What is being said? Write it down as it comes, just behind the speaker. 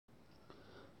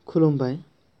खुलुमबाय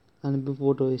आंनि बे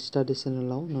बड' स्टाडि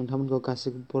चेनेलाव नोंथांमोनखौ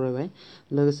गासैखौबो बरायबाय।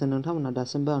 लोगोसे नोंथांमोना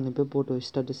दासिमबो आंनि बे बड'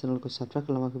 स्टाडि चेनेलखौ साबस्क्राइब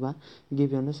खालामाखैबा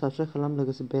गिबियावनो साबस्क्राइब खालाम,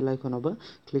 लोगोसे बेल आइकनावबो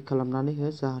क्लिक खालामनानै हो,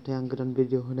 जाहाथे आं गोदान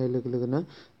भिडिअ होनाय लोगो लोगोनो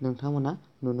नोंथांमोना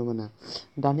नुनो मोनो।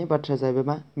 दानि बाथ्राया जाहैबाय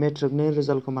मा मेट्रिकनि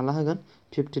रिजाल्टखौ माला होगोन?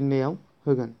 15 मेआव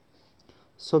होगोन।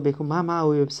 स' बेखौ मा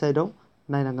वेबसाइटआव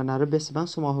नायनांगोन आरो बेसेबां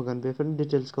समाव होगोन बेफोरनि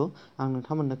डिटेल्सखौ आं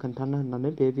नोंथांमोननो खोन्थानो होननानै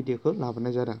बे भिडिअखौ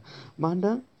लाबोनाय जादों। मा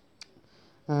होनदों?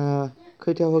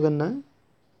 खैथायाव होगोन ना?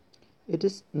 It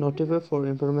is notified for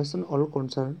information all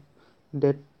concerned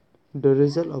that the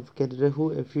result of candidates who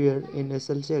appear in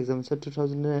HSLC examination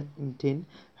 2019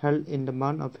 held in the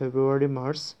month of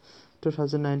February-March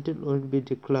 2019 will be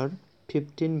declared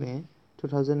 15 May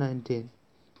 2019.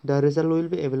 The result will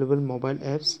be available mobile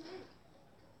apps,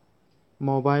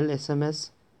 mobile SMS.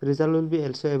 Result will be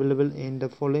also available in the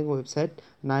following website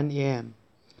 9 AM.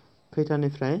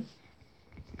 खैथानिफ्राय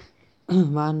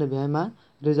मा होनो बेहाय मा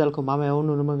रिजाल्टखौ माबायाव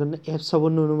नुनो मोनगोन? एप्सआवबो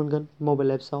नुनो मोनगोन,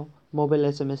 मबाइल एप्सआव, मबाइल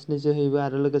SMS नि जोहैबो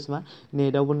आरो लोगोसे मा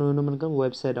नेटआवबो नुनो मोनगोन,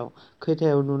 वेबसाइटआव।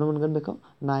 खैथायाव नुनो मोनगोन बेखौ?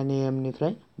 9 AM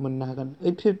निफ्राय मोननो हागोन।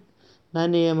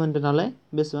 9 AM होनदों नालाय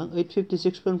बेसेबां?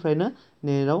 8:56 फोरनिफ्रायनो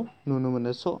नेटआव नुनो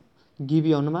मोनो। स'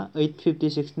 गिबियावनो मा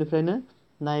 8:56 निफ्रायनो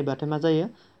नायबाथाय मा जायो?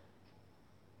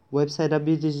 वेबसाइटआ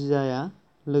बिजि जाया,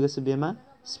 लोगोसे बे मा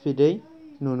स्पिडै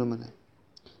नुनो मोनो।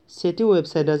 सेथि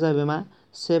वेबसाइटआ जाहैबाय मा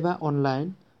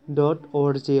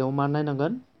sevaonline.org आव मा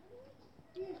नायनांगोन?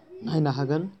 नायनो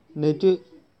हागोन। नैथि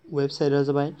वेबसाइटआ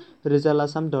जाबाय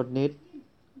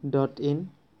resultassam.net.in।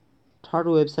 थार्ड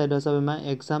वेबसाइटआ जाबाय मा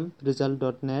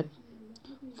examresult.net।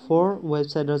 फोर्थ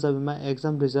वेबसाइटआ जाबाय मा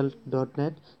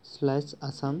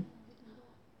examresult.net/assam।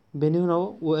 बेनि उनाव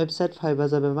वेबसाइट 5आ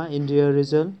जाबाय मा India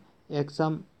Result,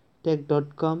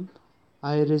 examtech.com,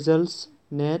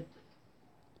 iResults.net,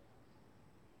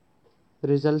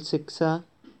 Result Shiksha,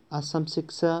 Assam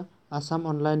Shiksha,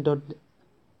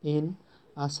 AssamOnline.in,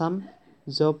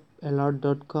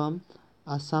 AssamJobAlert.com,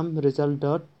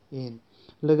 AssamResult.in।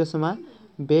 लोगोसे मा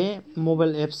बे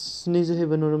मबाइल एप्सनि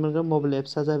जोहैबो नुनो मोनगोन। मबाइल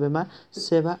एप्सआ जाहैबाय मा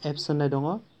सेभा एप्स होननाय दङ।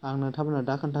 आं नोंथांमोननो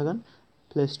दा खोन्थागोन।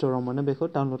 प्ले स्ट'राव मोनो, बेखौ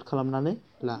डाउनलड खालामनानै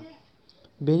ला।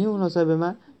 बेनि उनाव जाहैबाय मा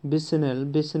बिएसएनएल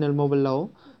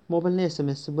मबाइलनि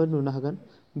SMS बो नुनो हागोन।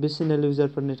 बिएसएनएल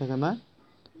इउजारफोरनि थाखाय मा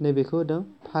नैबेखौ होदों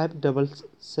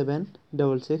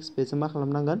 57766। बेजों मा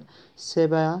खालामनांगोन?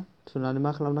 सेभा थुनानै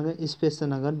मा खालामनांगोन? स्पेस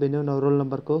होनांगोन। बेनि उनाव रल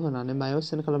नाम्बारखौ होनानै मायाव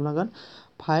सेन्ड खालामनांगोन?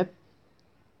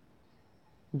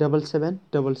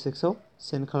 57766 आव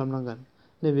सेन्ड खालामनांगोन।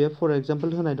 नैबे फर एग्जाम्पल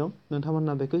होनाय दं।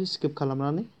 नोंथांमोनहा बेखौ स्किप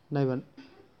खालामनानै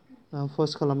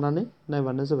पस्ट खालामनानै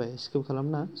नायबानो जाबाय। स्किप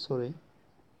खालामनाङा, सरि।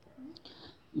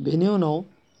 बेनि उनाव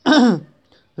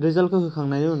रिजाल्टखौ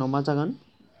होखांनायनि उनाव मा जागोन?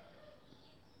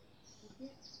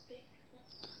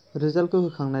 रिजाल्टखौ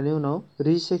होखांनायनि उनाव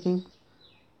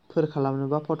रिचेकिंफोर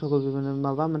खालामनोबा, फट'कपि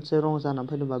माबा मोनसे रं जानानै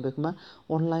फैदोंबा बेखौ मा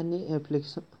अनलाइननि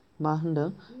एप्लिकेसन मा होनदों?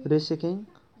 रिचेकिं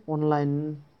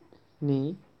अनलाइननि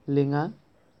लिंकआ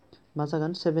मा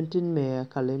जागोन? 17 मे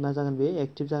खालि मा जागोन? बे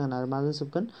एक्टिभ जागोन आरो माजों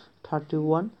जोबगोन?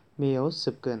 31 मेआव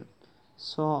जोबगोन।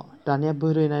 स' दानिया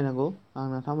बोरै नायनांगौ आं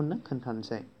नोंथांमोननो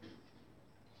खोन्थानोसै।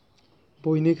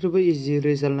 बयनिख्रुइबो इजि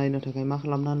रिजाल्ट नायनो थाखाय मा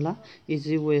खालामनानै ला?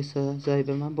 इजि वेसआ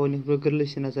जाहैबाय मा बयनिख्रुइबो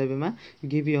गोरलैसिना जाहैबाय मा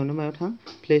गिबियावनो मायाव थां?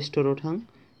 प्ले स्ट'राव थां।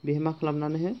 बेहाय मा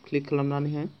खालामनानै हो? क्लिक खालामनानै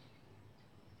हो।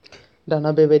 दाना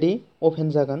बेबायदि अपेन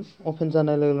जागोन। अपेन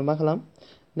जानाय लोगो लोगो मा खालाम?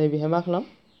 नैबेहाय मा खालाम?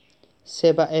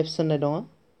 सेभा एप्स होननाय दङ।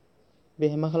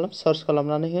 बेहाय मा खालाम? सार्च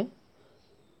खालामनानै हो।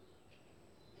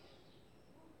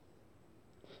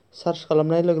 सार्च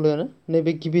खालामनाय लोगो लोगोनो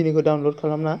नैबे गिबिनिखौ डाउनलड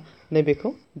खालामना नैबेखौ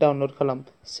डाउनलड खालाम।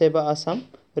 सेभा आसाम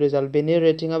रिजाल्ट। बेनि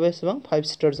रेटिंआ बेसेबां? 5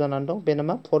 स्टार जानानै दं। बेना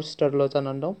मा 4 स्टारल'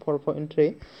 जानानै दं, 4.3।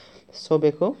 स'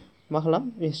 बेखौ मा खालाम?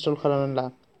 इनस्टल खालामनानै ला।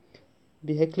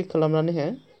 बेहाय क्लिक खालामनानै हो।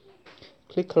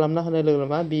 क्लिक खालामना होनाय लोगो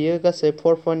लोगो मा बियो गासै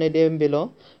 4.8 MBल'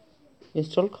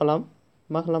 इनस्टल खालाम।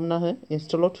 मा खालामना हो?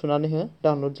 इनस्टलाव थुनानै हो।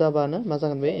 डाउनलड जाबानो मा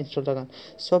जागोन? बे इनस्टल जागोन।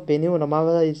 स' बेनि उनाव मा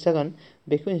जागोन?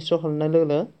 बेखौ इनस्टल खालामनाय लोगो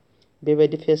लोगो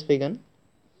बेबायदि पेज फैगोन।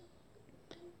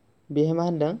 बेहाय मा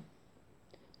होनदों?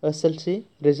 HSLC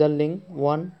रिजाल्ट लिंक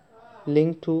 1,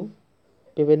 लिंक 2,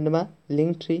 बेबायदिनो मा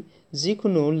लिंक 3।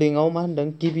 जिखुनु लिंकआव मा होनदों?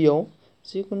 गिबियाव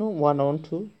जिखुनु 1आवनो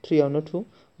 2, 3आवनो 2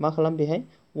 मा खालाम? बेहाय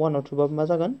 1आव थुबाबो मा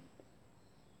जागोन?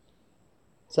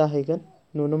 जाहैगोन,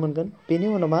 नुनो मोनगोन। बेनि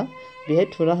उनाव मा बेहाय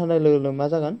थुना होनाय लोगो लोगो मा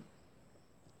जागोन?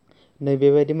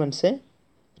 नैबेबायदि मोनसे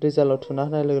रिजाल्टआव थुना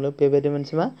होनाय लोगो लोगो बेबायदि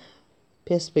मोनसे मा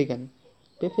पेज फैगोन।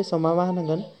 बे पेजआव मा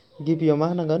होनांगोन? गिबियाव मा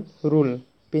होनांगोन? रुल।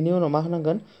 बेनि उनाव मा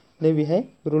होनांगोन? नैबेहाय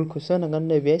रुलखौसो होनांगोन।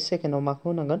 नैबेहाय सेकेन्डआव माखौ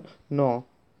होनांगोन? न'।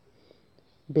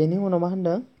 बेनि उनाव मा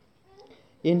होनदों?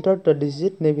 इन्टार द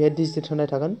डिजिट नैबेहाय डिजिट होनाय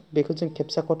थागोन बेखौ जों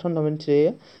केपचा कड होनना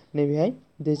मिथियो नैबेहाय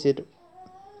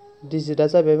डिजिटआ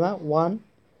जाबाय मा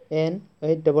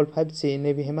 1N855G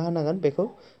नैबेहाय मा होनांगोन बेखौ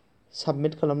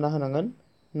साबमिट खालामना होनांगोन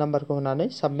नाम्बारखौ होनानै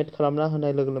साबमिट खालामना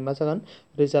होनाय लोगो लोगो मा जागोन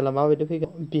रिजाल्टआ माबायदि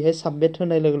फैगोन बेहाय साबमिट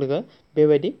होनाय लोगो लोगो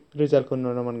बेबायदि रिजाल्टखौ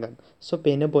नुनो मोनगोन स'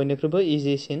 बेनो बयनिख्रुइबो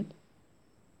इजिसिन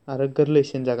आरो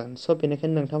गोरलैसिन जागोन स'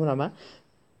 बेनिखायनो नोंथांमोना मा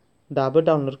दाबो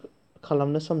डाउनलड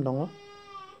खालामनो सम दङ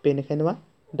बेनिखायनो मा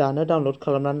दानो डाउनलड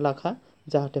खालामनानै लाखा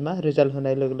जाहाथे मा रिजाल्ट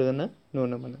होनाय लोगो लोगोनो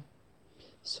नुनो मोनो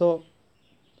स'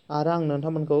 आरो आं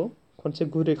नोंथांमोनखौ खनसे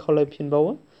गुरै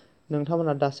खावलायफिनबावो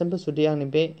नोंथांमोना दासिमबो जुदि आंनि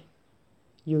बे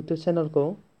इउटुब चेनेलखौ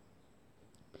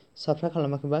साबस्क्राइब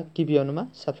खालामाखैबा गिबियावनो मा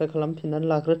साबस्क्राइब खालामफिननानै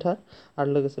लाग्रोथार आरो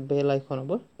लोगोसे बेल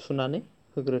आइकनावबो थुनानै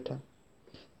होग्रोथार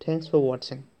थेंक्स फर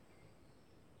वाचिं